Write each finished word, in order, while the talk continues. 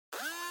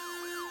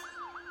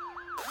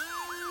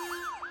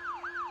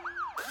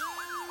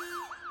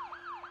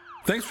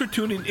Thanks for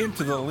tuning in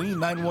to the Lean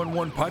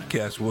 911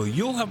 podcast, where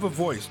you'll have a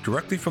voice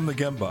directly from the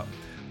Gemba.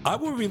 I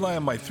will rely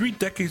on my 3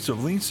 decades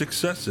of lean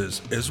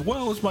successes as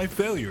well as my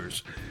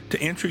failures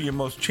to answer your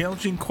most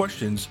challenging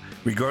questions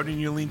regarding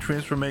your lean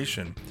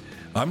transformation.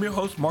 I'm your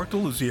host, Mark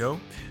DeLuzio,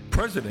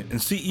 President and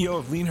CEO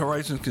of Lean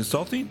Horizons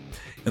Consulting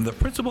and the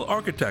Principal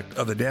Architect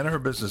of the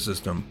Danaher Business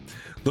System.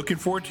 Looking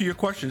forward to your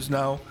questions.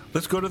 Now,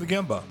 let's go to the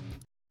Gemba.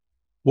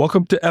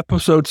 Welcome to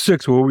episode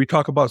 6, where we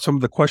talk about some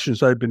of the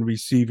questions I've been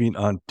receiving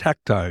on TAKT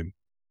Time.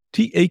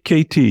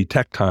 TAKT,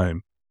 TAKT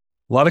Time.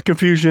 A lot of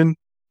confusion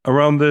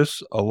around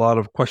this, a lot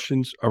of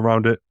questions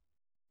around it,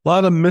 a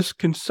lot of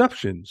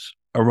misconceptions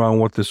around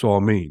what this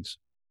all means.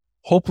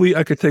 Hopefully,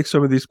 I could take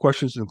some of these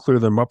questions and clear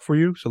them up for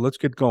you. So let's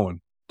get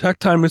going. TAKT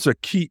Time is a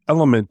key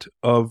element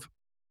of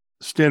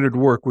standard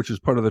work, which is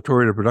part of the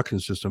Toyota production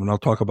system, and I'll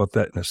talk about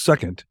that in a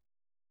second.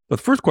 But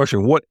the first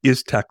question, what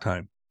is TAKT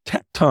Time?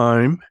 TAKT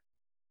Time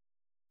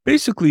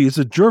basically is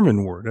a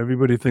German word.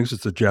 Everybody thinks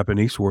it's a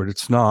Japanese word.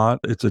 It's not.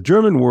 It's a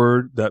German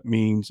word that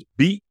means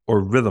beat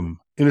or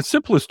rhythm. In its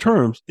simplest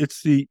terms,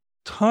 it's the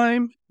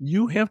time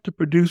you have to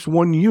produce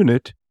one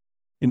unit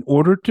in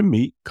order to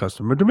meet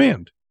customer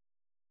demand.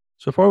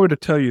 So if I were to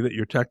tell you that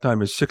your TAKT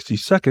time is 60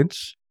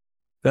 seconds,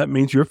 that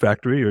means your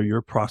factory or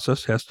your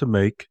process has to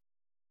make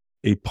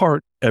a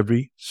part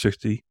every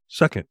 60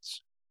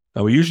 seconds.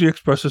 Now, we usually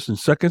express this in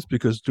seconds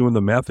because doing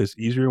the math is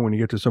easier when you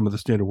get to some of the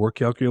standard work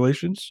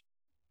calculations.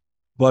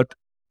 But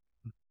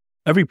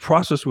every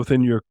process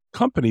within your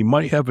company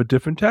might have a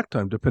different TAKT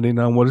time depending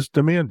on what its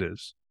demand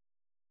is.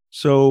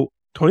 So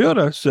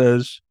Toyota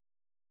says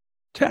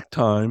TAKT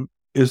time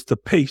is the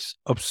pace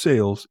of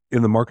sales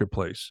in the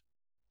marketplace,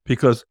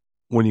 because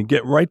when you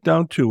get right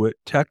down to it,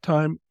 TAKT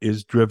time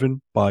is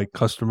driven by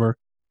customer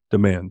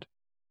demand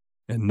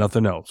and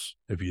nothing else.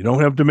 If you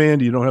don't have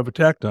demand, you don't have a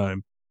TAKT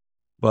time,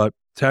 but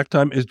TAKT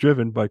time is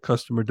driven by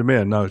customer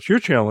demand. Now, it's your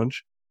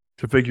challenge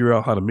to figure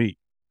out how to meet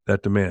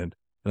that demand.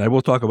 And I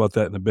will talk about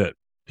that in a bit.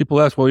 People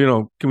ask,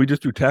 well, can we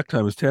just do TAKT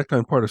time? Is TAKT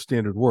time part of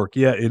standard work?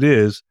 Yeah, it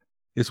is.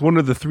 It's one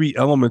of the 3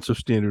 elements of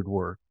standard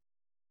work.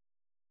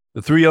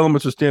 The 3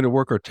 elements of standard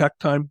work are TAKT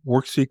time,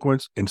 work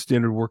sequence, and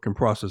standard work in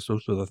process.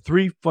 Those are the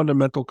 3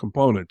 fundamental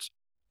components.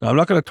 Now, I'm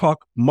not going to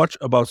talk much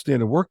about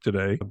standard work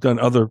today. I've done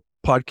other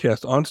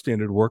podcasts on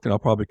standard work, and I'll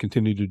probably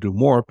continue to do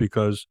more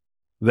because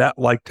that,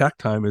 like TAKT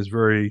time, is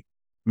very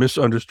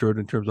misunderstood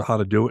in terms of how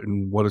to do it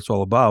and what it's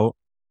all about.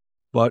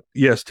 But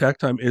yes, TAKT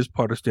time is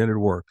part of standard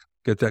work.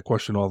 Get that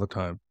question all the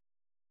time.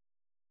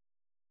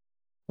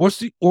 What's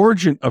the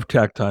origin of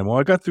TAKT time? Well,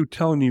 I got through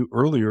telling you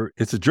earlier,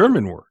 it's a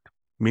German word,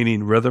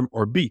 meaning rhythm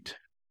or beat.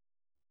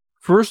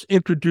 First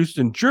introduced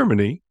in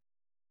Germany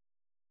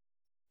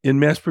in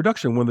mass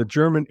production when the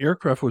German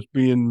aircraft was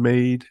being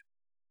made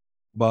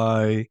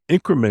by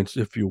increments,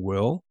 if you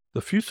will.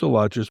 The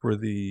fuselages were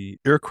the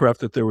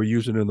aircraft that they were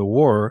using in the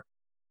war.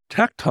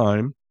 TAKT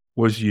time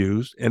was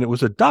used, and it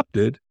was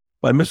adopted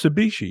by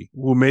Mitsubishi,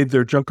 who made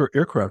their Junker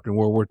aircraft in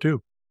World War II.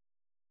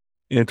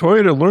 And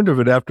Toyota learned of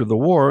it after the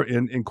war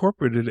and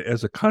incorporated it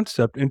as a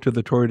concept into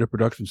the Toyota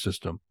production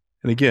system.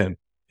 And again,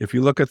 if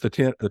you look at the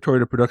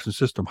Toyota production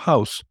system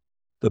house,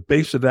 the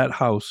base of that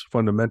house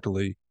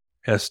fundamentally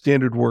has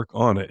standard work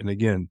on it. And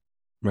again,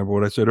 remember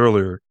what I said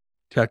earlier,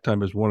 TAKT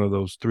time is one of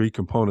those 3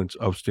 components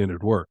of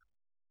standard work,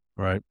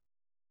 right?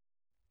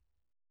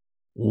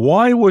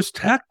 Why was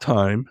TAKT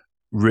time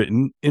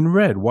written in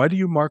red? Why do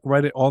you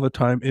write it all the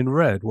time in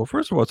red? Well,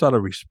 first of all, it's out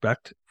of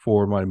respect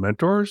for my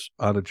mentors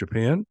out of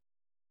Japan.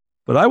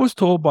 But I was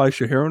told by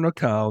Shigeru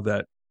Nakao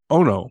that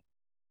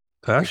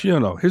Tadashi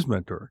Ono, his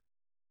mentor,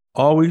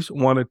 always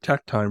wanted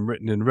TAKT time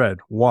written in red.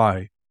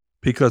 Why?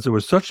 Because it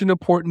was such an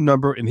important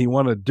number and he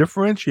wanted to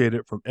differentiate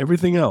it from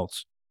everything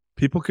else.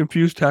 People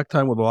confuse TAKT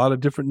time with a lot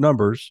of different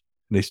numbers,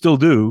 and they still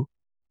do.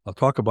 I'll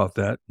talk about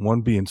that,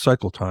 one being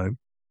cycle time.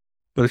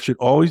 But it should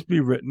always be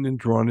written and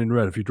drawn in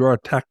red. If you draw a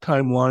TAKT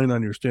time line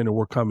on your standard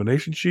work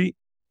combination sheet,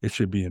 it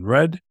should be in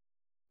red.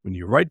 When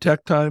you write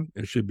TAKT time,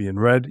 it should be in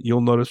red. You'll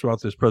notice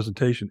throughout this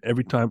presentation,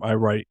 every time I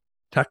write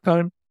TAKT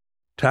time,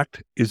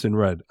 TAKT is in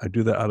red. I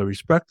do that out of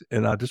respect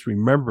and just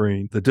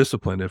remembering the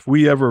discipline. If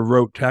we ever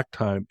wrote TAKT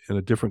time in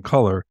a different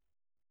color,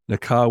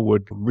 Nakao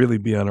would really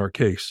be on our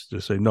case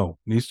to say, no,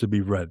 it needs to be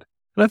red.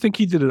 And I think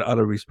he did it out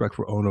of respect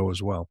for Ono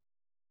as well.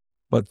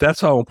 But that's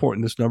how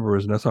important this number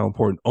is, and that's how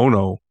important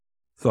Ono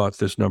thought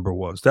this number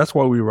was. That's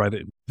why we write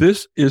it.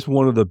 This is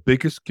one of the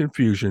biggest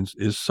confusions.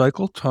 Is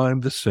cycle time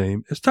the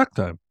same as TAKT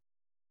time?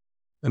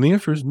 And the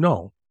answer is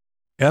no,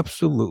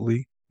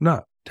 absolutely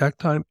not. TAKT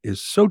time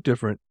is so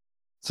different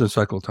than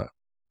cycle time,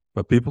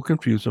 but people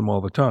confuse them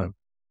all the time.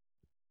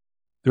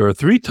 There are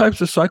 3 types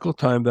of cycle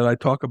time that I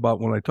talk about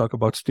when I talk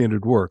about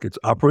standard work. It's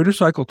operator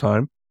cycle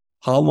time.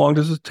 How long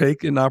does it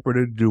take an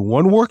operator to do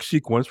one work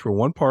sequence for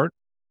one part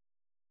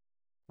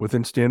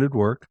within standard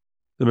work?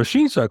 The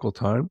machine cycle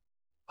time.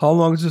 How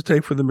long does it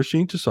take for the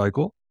machine to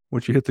cycle?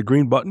 Once you hit the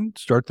green button,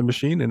 start the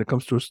machine, and it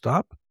comes to a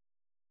stop.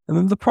 And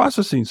then the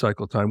processing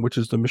cycle time, which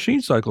is the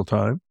machine cycle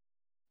time.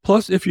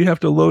 Plus, if you have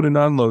to load and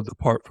unload the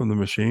part from the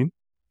machine,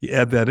 you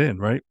add that in,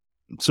 right?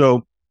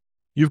 So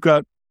you've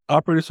got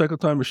operator cycle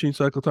time, machine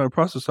cycle time,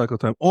 process cycle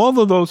time. All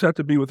of those have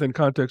to be within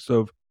context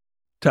of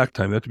TAKT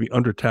time. They have to be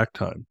under TAKT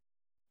time.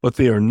 But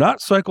they are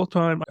not cycle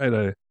time. I had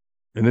an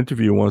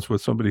interview once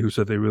with somebody who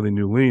said they really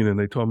knew lean, and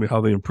they told me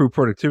how they improve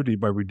productivity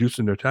by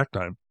reducing their TAKT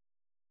time.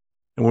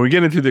 And when we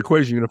get into the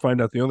equation, you're going to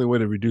find out the only way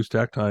to reduce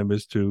TAKT time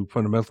is to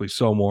fundamentally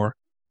sell more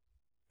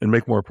and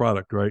make more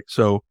product, right?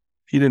 So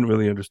he didn't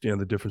really understand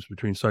the difference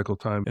between cycle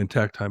time and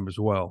TAKT time as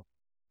well.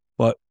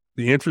 But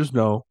the answer is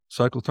no.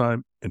 Cycle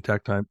time and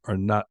TAKT time are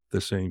not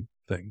the same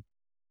thing.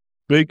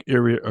 Big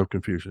area of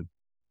confusion.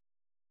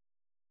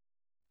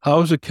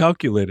 How is it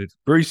calculated?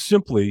 Very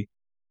simply,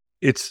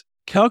 it's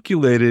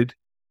calculated,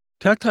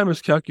 TAKT time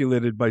is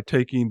calculated by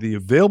taking the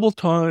available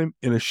time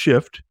in a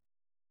shift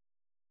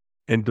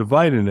and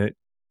dividing it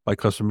by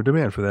customer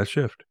demand for that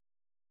shift.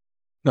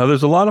 Now,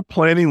 there's a lot of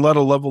planning, a lot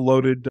of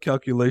level-loaded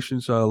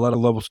calculations, a lot of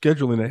level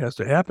scheduling that has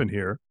to happen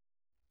here.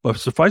 But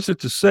suffice it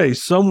to say,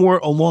 somewhere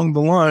along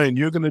the line,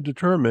 you're going to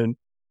determine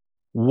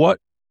what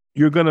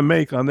you're going to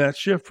make on that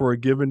shift for a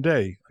given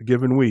day, a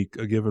given week,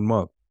 a given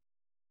month,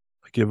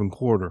 a given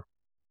quarter.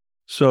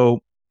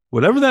 So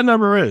whatever that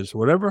number is,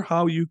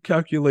 how you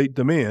calculate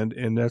demand,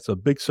 and that's a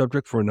big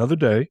subject for another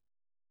day,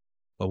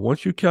 but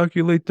once you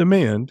calculate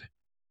demand,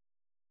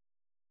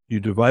 you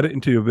divide it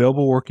into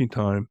available working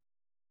time,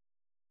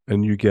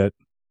 and you get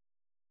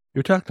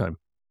your TAKT time.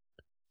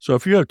 So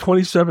if you have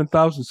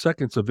 27,000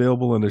 seconds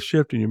available in a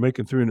shift and you're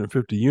making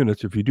 350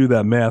 units, if you do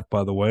that math,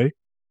 by the way,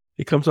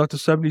 it comes out to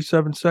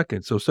 77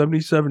 seconds. So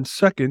 77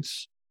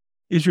 seconds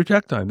is your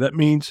TAKT time. That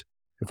means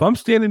if I'm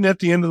standing at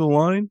the end of the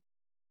line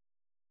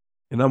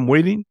and I'm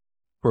waiting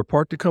for a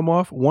part to come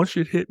off, one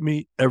should hit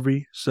me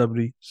every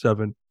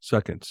 77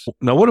 seconds.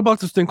 Now, what about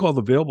this thing called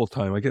available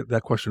time? I get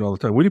that question all the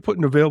time. What do you put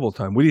in available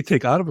time? What do you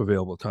take out of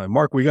available time?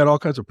 Mark, we got all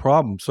kinds of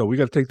problems, so we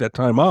got to take that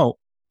time out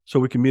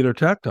so we can meet our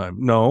TAKT time.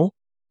 No,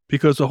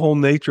 because the whole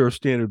nature of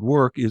standard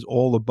work is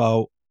all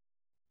about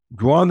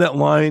drawing that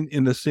line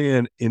in the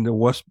sand in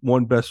the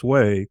one best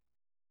way.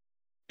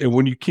 And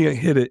when you can't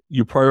hit it,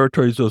 you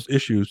prioritize those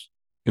issues,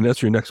 and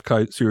that's your next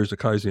series of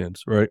Kaizens,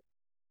 right?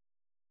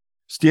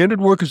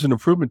 Standard work is an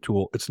improvement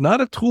tool. It's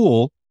not a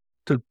tool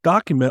to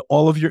document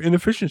all of your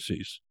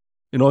inefficiencies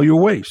and all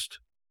your waste.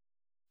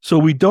 So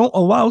we don't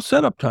allow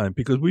setup time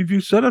because we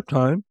view setup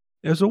time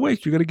as a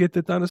waste. You got to get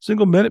that down a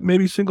single minute,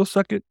 maybe single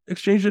second,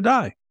 exchange a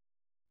die.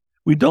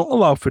 We don't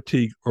allow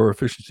fatigue or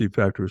efficiency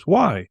factors.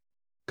 Why?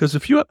 Because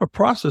if you have a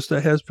process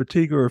that has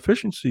fatigue or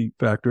efficiency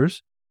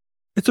factors,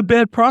 it's a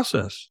bad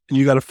process and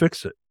you got to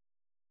fix it,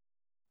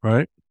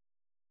 right?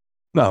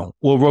 Now,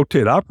 we'll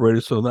rotate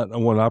operators so that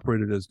one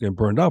operator is getting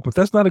burned out, but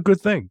that's not a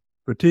good thing.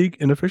 Fatigue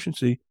and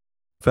efficiency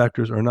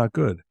factors are not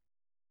good.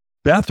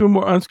 Bathroom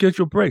or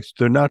unscheduled breaks,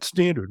 they're not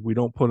standard. We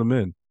don't put them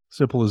in.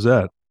 Simple as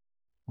that.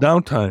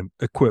 Downtime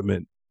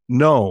equipment,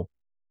 no.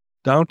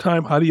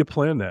 Downtime, how do you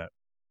plan that?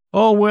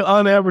 Oh, well,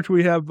 on average,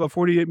 we have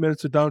 48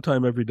 minutes of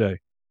downtime every day.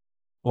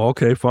 Well,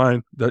 okay,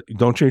 fine.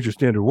 Don't change your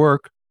standard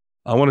work.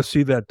 I want to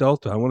see that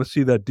delta. I want to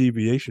see that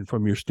deviation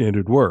from your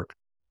standard work.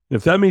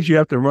 If that means you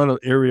have to run an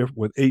area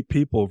with 8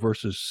 people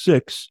versus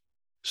 6,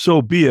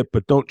 so be it,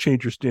 but don't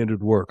change your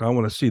standard work. I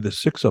want to see the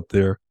 6 up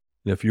there.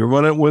 And if you're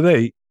running with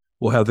 8,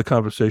 we'll have the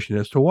conversation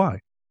as to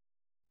why.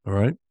 All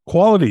right.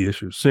 Quality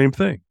issues, same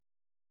thing.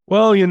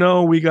 Well,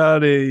 we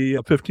got a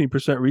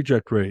 15%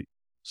 reject rate.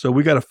 So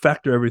we got to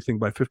factor everything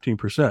by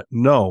 15%.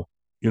 No,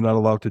 you're not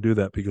allowed to do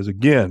that because,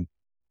 again,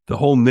 the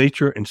whole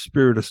nature and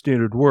spirit of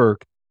standard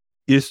work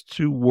is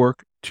to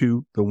work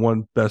to the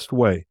one best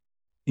way.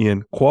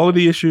 In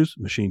quality issues,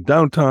 machine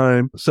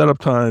downtime, setup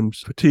times,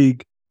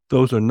 fatigue,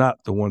 those are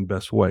not the one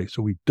best way.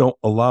 So we don't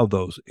allow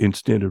those in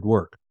standard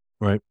work,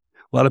 right?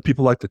 A lot of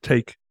people like to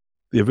take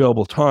the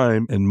available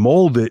time and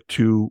mold it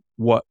to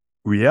what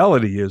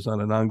reality is on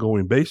an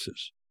ongoing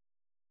basis.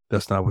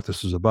 That's not what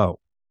this is about.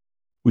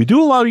 We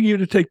do allow you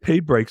to take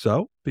paid breaks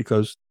out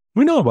because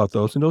we know about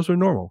those and those are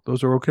normal.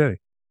 Those are okay.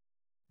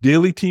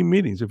 Daily team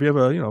meetings. If you have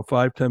a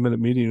 5-10 minute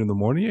meeting in the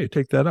morning, you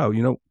take that out.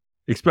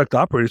 Expect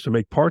operators to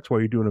make parts while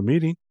you're doing a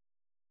meeting,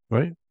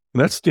 right? And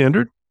that's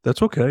standard.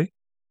 That's okay.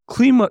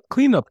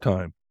 Cleanup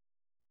time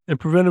and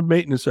preventive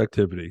maintenance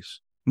activities.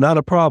 Not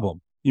a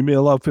problem. You may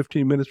allow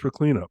 15 minutes for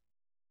cleanup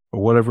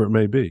or whatever it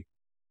may be.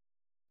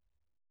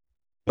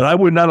 But I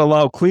would not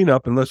allow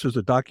cleanup unless there's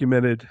a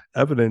documented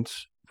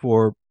evidence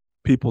for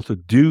people to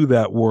do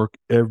that work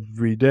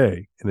every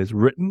day. And it's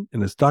written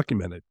and it's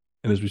documented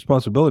and his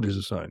responsibility is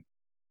assigned.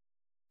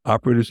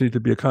 Operators need to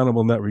be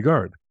accountable in that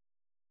regard.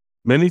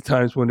 Many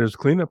times when there's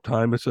cleanup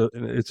time,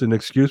 it's an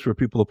excuse for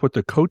people to put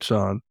their coats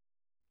on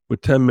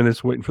with 10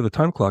 minutes waiting for the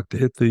time clock to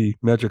hit the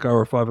magic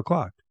hour of 5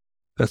 o'clock.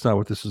 That's not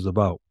what this is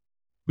about.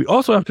 We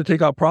also have to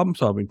take out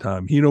problem-solving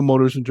time. Hino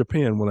Motors in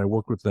Japan, when I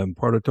worked with them,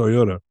 part of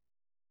Toyota,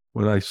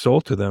 when I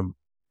sold to them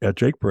at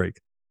Jake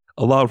Break,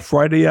 allowed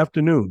Friday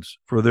afternoons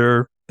for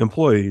their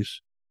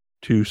employees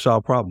to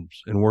solve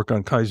problems and work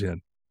on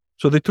Kaizen.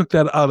 So they took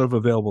that out of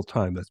available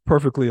time. That's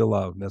perfectly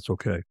allowed, and that's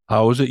okay.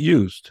 How is it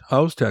used?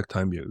 How is TAKT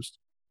time used?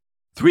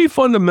 3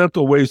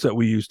 fundamental ways that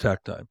we use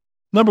TAKT time.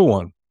 Number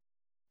 1,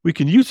 we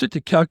can use it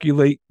to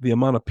calculate the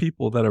amount of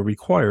people that are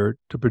required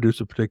to produce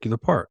a particular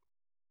part.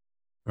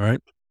 All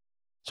right.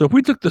 So if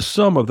we took the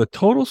sum of the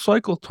total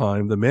cycle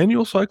time, the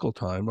manual cycle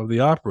time of the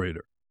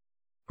operator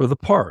for the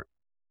part,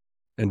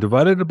 and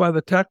divided it by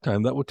the TAKT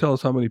time, that would tell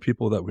us how many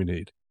people that we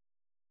need.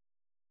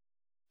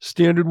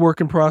 Standard work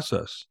in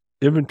process,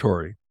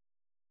 inventory,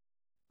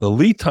 the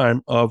lead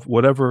time of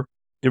whatever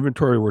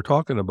inventory we're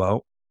talking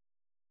about,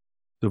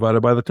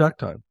 divided by the TAKT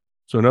time.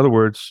 So in other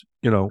words,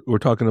 we're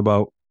talking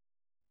about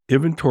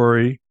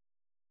inventory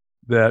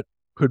that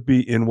could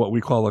be in what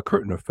we call a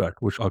curtain effect,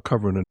 which I'll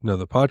cover in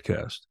another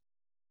podcast.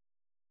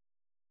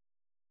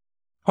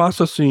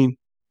 Processing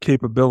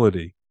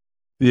capability,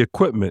 the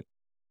equipment,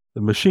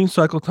 the machine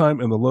cycle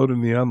time, and the load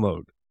and the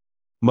unload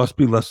must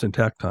be less than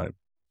TAKT time.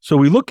 So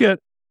we look at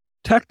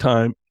TAKT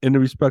time in the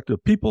respect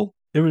of people,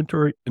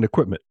 inventory, and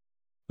equipment.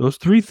 Those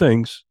three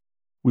things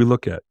we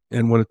look at.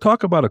 And when we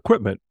talk about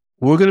equipment,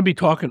 we're going to be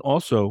talking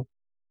also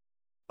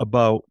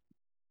about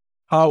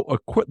how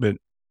equipment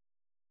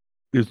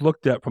is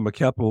looked at from a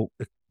capital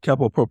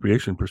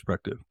appropriation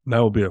perspective. And that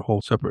will be a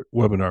whole separate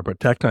webinar, but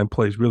TAKT time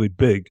plays really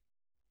big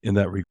in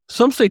that regard.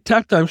 Some say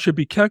TAKT time should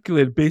be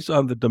calculated based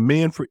on the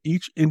demand for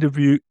each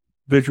individual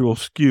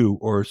SKU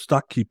or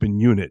stock keeping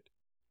unit.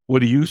 What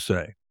do you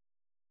say?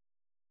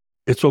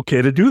 It's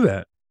okay to do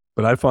that,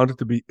 but I found it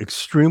to be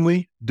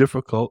extremely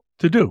difficult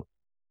to do,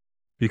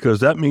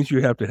 because that means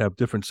you have to have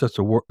different sets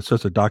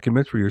of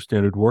documents for your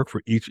standard work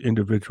for each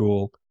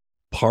individual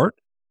part,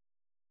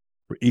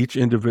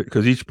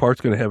 because each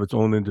part's going to have its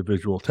own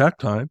individual TAKT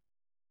time,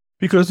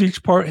 because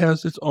each part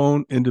has its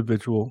own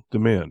individual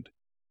demand.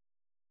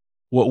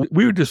 What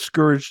we were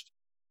discouraged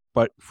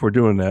for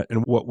doing that,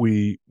 and what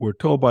we were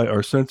told by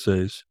our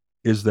senseis,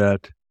 is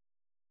that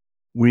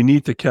we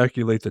need to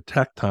calculate the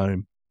TAKT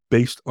time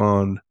based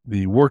on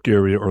the work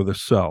area or the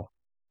cell.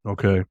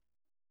 Okay.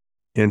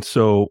 And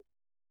so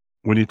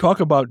when you talk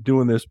about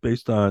doing this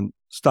based on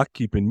stock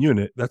keeping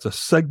unit, that's a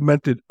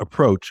segmented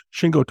approach.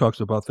 Shingo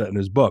talks about that in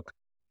his book.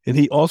 And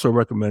he also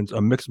recommends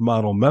a mixed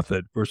model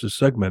method versus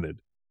segmented.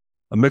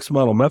 A mixed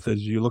model method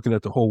is you're looking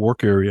at the whole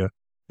work area,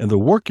 and the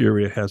work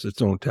area has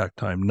its own TAKT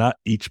time, not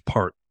each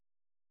part.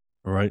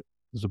 All right.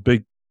 There's a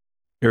big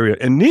area,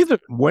 and neither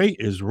way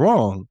is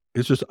wrong.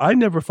 It's just, I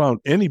never found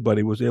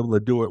anybody was able to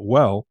do it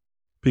well,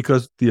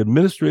 because the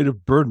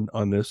administrative burden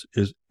on this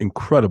is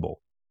incredible.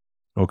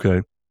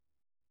 Okay.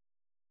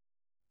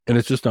 And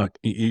it's just not,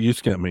 you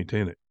just can't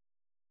maintain it.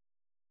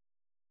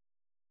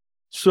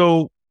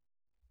 So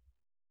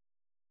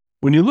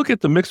when you look at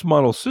the mixed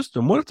model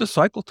system, what if the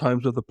cycle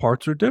times of the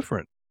parts are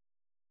different?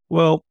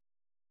 Well,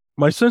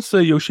 my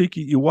sensei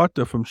Yoshiki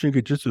Iwata from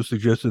Shingijutsu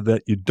suggested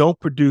that you don't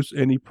produce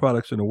any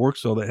products in a work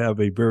cell that have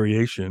a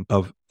variation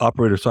of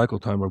operator cycle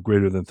time of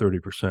greater than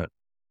 30%.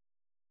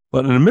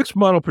 But in a mixed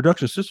model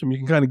production system, you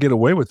can kind of get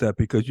away with that,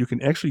 because you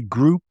can actually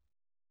group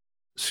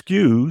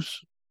SKUs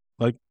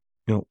like,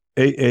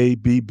 AA,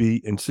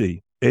 BB, and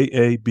C.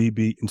 AA,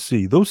 BB, and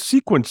C. Those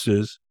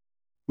sequences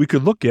we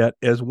could look at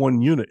as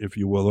one unit, if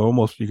you will, or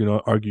almost you can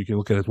argue you can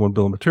look at it as one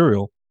bill of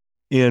material,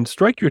 and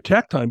strike your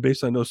TAKT time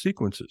based on those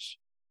sequences.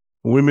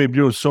 We may be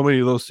doing so many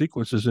of those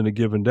sequences in a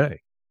given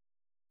day.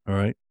 All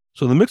right.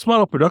 So the mixed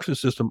model production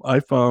system,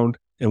 I found,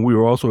 and we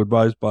were also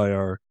advised by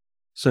our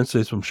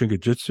senseis from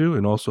Shingijutsu,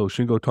 and also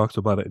Shingo talks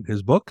about it in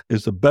his book,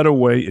 is the better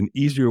way and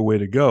easier way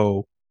to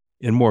go,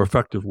 and more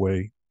effective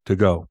way to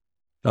go.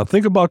 Now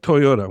think about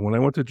Toyota. When I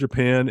went to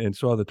Japan and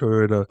saw the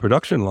Toyota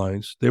production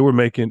lines, they were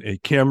making a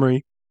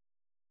Camry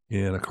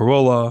and a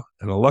Corolla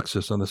and a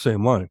Lexus on the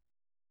same line.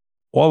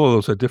 All of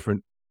those had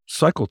different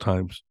cycle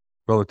times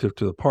relative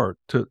to the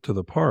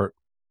part,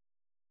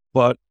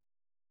 but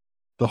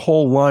the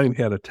whole line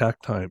had a TAKT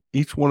time.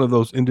 Each one of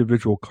those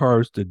individual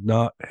cars did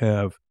not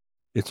have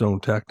its own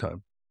TAKT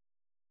time.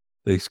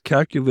 They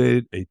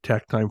calculated a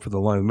TAKT time for the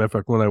line. As a matter of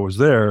fact, when I was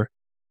there,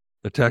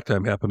 the TAKT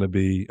time happened to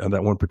be, on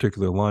that one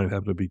particular line,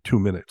 happened to be 2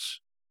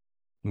 minutes.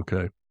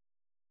 Okay.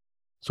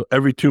 So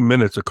every 2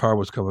 minutes, a car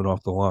was coming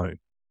off the line,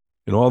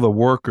 and all the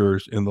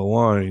workers in the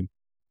line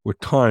were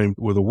timed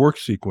with a work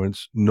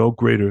sequence no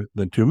greater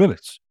than 2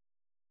 minutes,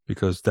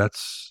 because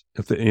that's,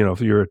 if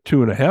you're at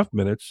 2.5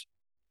 minutes,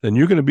 then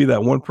you're going to be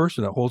that one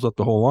person that holds up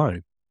the whole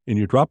line, and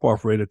your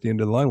drop-off rate at the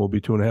end of the line will be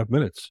 2.5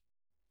 minutes.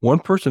 One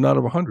person out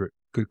of 100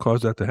 could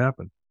cause that to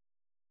happen.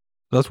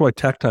 That's why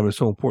TAKT time is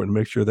so important, to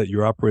make sure that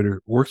your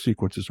operator work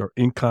sequences are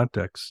in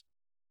context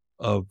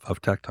of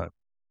TAKT time.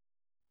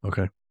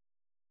 Okay.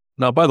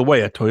 Now, by the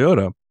way, at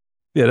Toyota,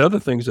 they had other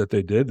things that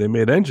they did. They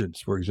made engines,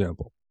 for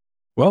example.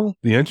 Well,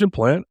 the engine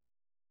plant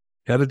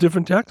had a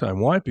different TAKT time.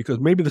 Why? Because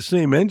maybe the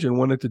same engine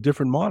went into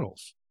different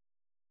models,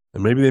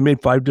 and maybe they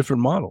made 5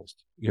 different models.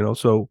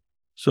 So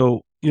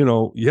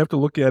you have to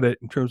look at it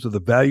in terms of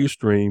the value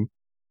stream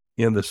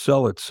and the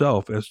cell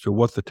itself as to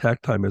what the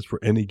TAKT time is for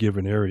any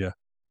given area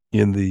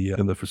in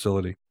the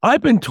facility.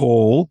 I've been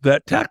told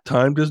that TAKT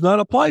time does not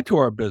apply to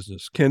our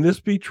business. Can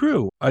this be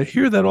true? I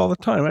hear that all the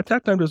time. That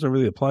TAKT time doesn't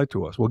really apply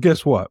to us. Well,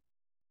 guess what?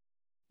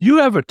 You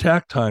have a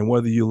TAKT time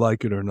whether you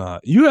like it or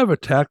not. You have a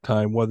TAKT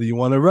time whether you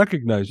want to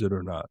recognize it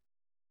or not.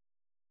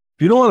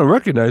 If you don't want to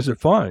recognize it,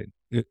 fine.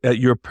 At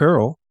your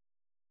peril,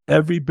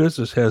 every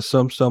business has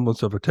some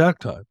semblance of a TAKT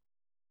Time.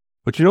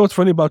 But you know what's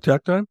funny about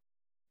TAKT Time?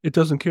 It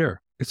doesn't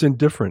care. It's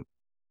indifferent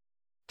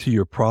to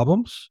your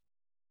problems.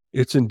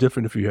 It's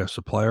indifferent if you have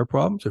supplier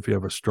problems, if you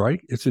have a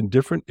strike. It's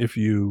indifferent if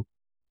you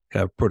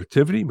have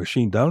productivity,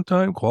 machine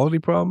downtime, quality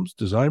problems,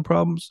 design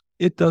problems.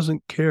 It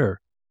doesn't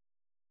care.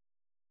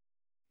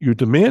 Your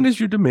demand is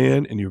your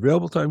demand, and your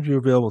available time is your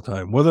available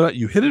time. Whether or not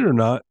you hit it or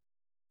not,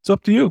 it's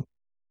up to you.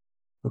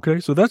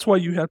 Okay, so that's why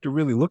you have to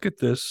really look at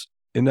this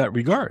in that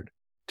regard.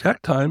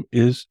 TAKT Time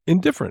is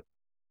indifferent.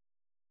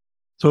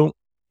 So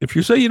if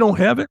you say you don't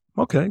have it,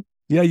 okay,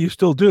 yeah, you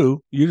still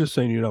do. You're just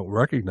saying you don't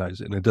recognize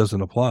it and it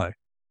doesn't apply.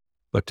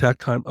 But TAKT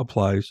Time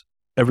applies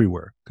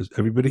everywhere because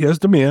everybody has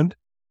demand.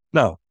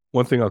 Now,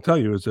 one thing I'll tell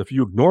you is if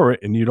you ignore it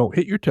and you don't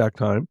hit your TAKT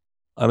Time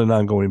on an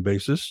ongoing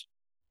basis,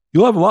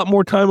 you'll have a lot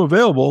more time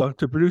available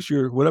to produce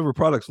your whatever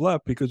product's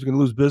left because you're going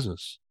to lose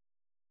business.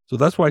 So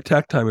that's why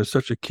TAKT Time is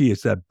such a key.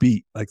 It's that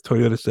beat. Like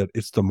Toyota said,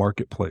 it's the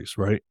marketplace,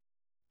 right?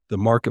 The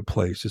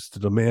marketplace. It's the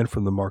demand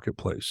from the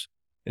marketplace.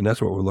 And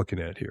that's what we're looking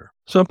at here.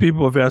 Some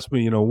people have asked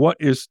me, what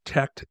is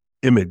TAKT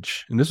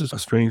image? And this is a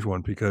strange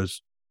one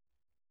because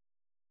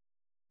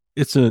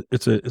it's an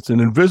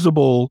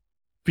invisible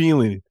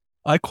feeling.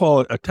 I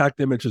call it a TAKT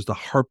image is the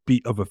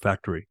heartbeat of a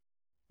factory.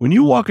 When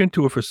you walk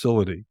into a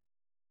facility,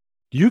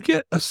 do you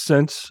get a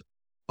sense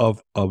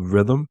of a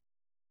rhythm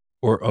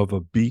or of a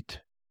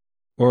beat?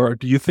 Or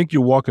do you think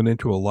you're walking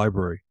into a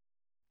library,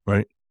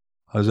 right?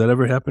 Has that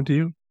ever happened to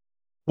you?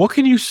 What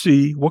can you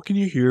see? What can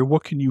you hear?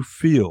 What can you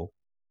feel?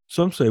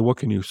 Some say, what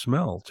can you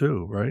smell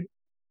too, right?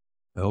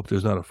 I hope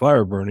there's not a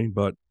fire burning,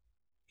 but,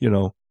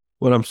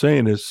 what I'm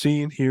saying is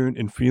seeing, hearing,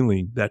 and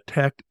feeling that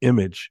TAKT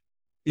image.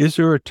 Is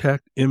there a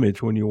TAKT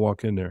image when you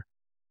walk in there?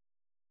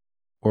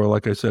 Or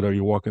like I said, are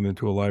you walking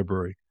into a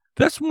library?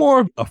 That's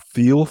more of a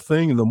feel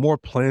thing. And the more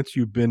plants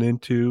you've been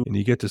into and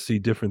you get to see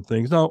different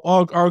things. Now,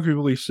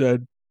 arguably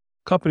said,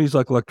 companies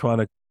like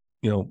electronic,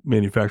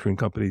 manufacturing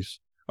companies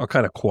are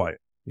kind of quiet.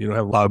 You don't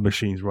have loud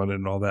machines running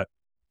and all that.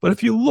 But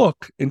if you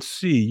look and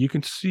see, you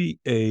can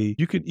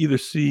either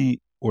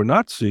see or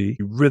not see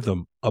a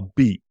rhythm, a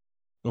beat,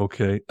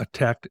 okay, a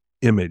TAKT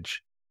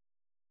image.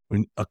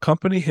 When a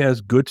company has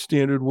good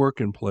standard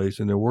work in place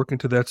and they're working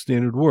to that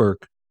standard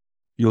work,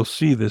 you'll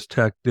see this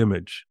TAKT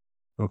image.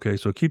 Okay,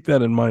 so keep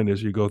that in mind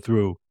as you go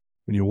through.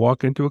 When you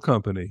walk into a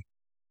company,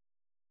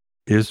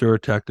 is there a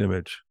TAKT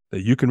image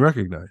that you can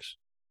recognize?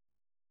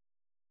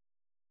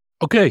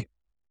 Okay,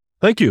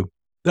 thank you.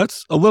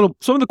 That's some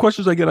of the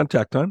questions I get on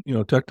TAKT Time.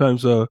 TAKT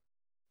Time's a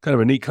kind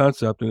of a neat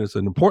concept, and it's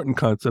an important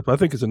concept. I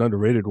think it's an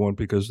underrated one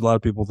because a lot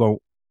of people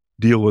don't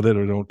deal with it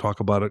or don't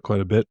talk about it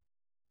quite a bit.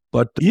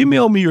 But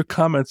email me your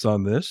comments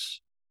on this.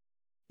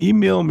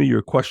 Email me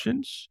your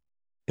questions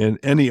and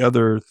any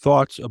other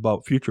thoughts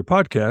about future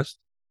podcasts.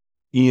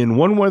 In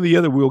one way or the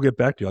other, we'll get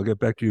back to you. I'll get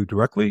back to you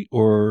directly,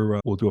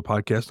 or we'll do a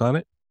podcast on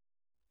it.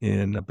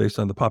 And based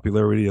on the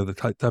popularity of the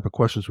type of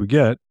questions we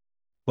get.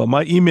 But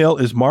my email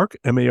is Mark,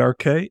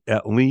 M-A-R-K,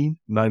 at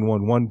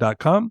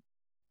lean911.com.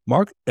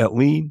 Mark at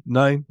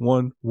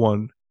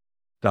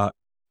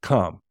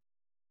lean911.com.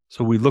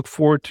 So we look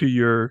forward to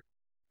your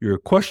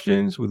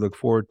questions. We look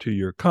forward to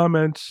your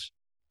comments.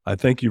 I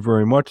thank you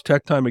very much.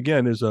 TAKT Time,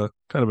 again, is a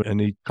kind of a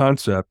neat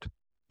concept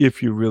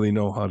if you really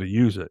know how to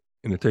use it.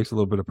 And it takes a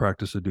little bit of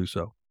practice to do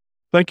so.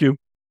 Thank you.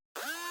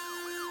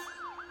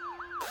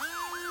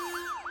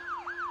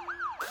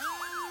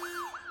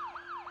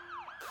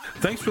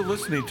 Thanks for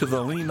listening to the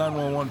Lean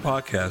 911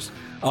 podcast.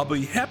 I'll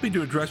be happy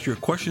to address your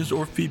questions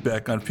or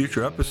feedback on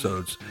future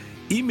episodes.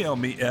 Email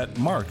me at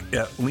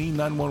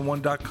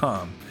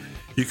mark@lean911.com.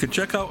 You can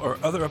check out our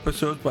other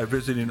episodes by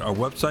visiting our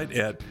website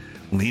at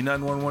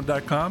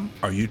lean911.com,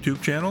 our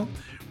YouTube channel,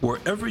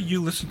 wherever you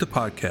listen to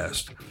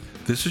podcasts.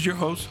 This is your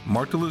host,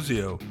 Mark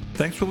DeLuzio.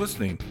 Thanks for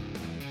listening.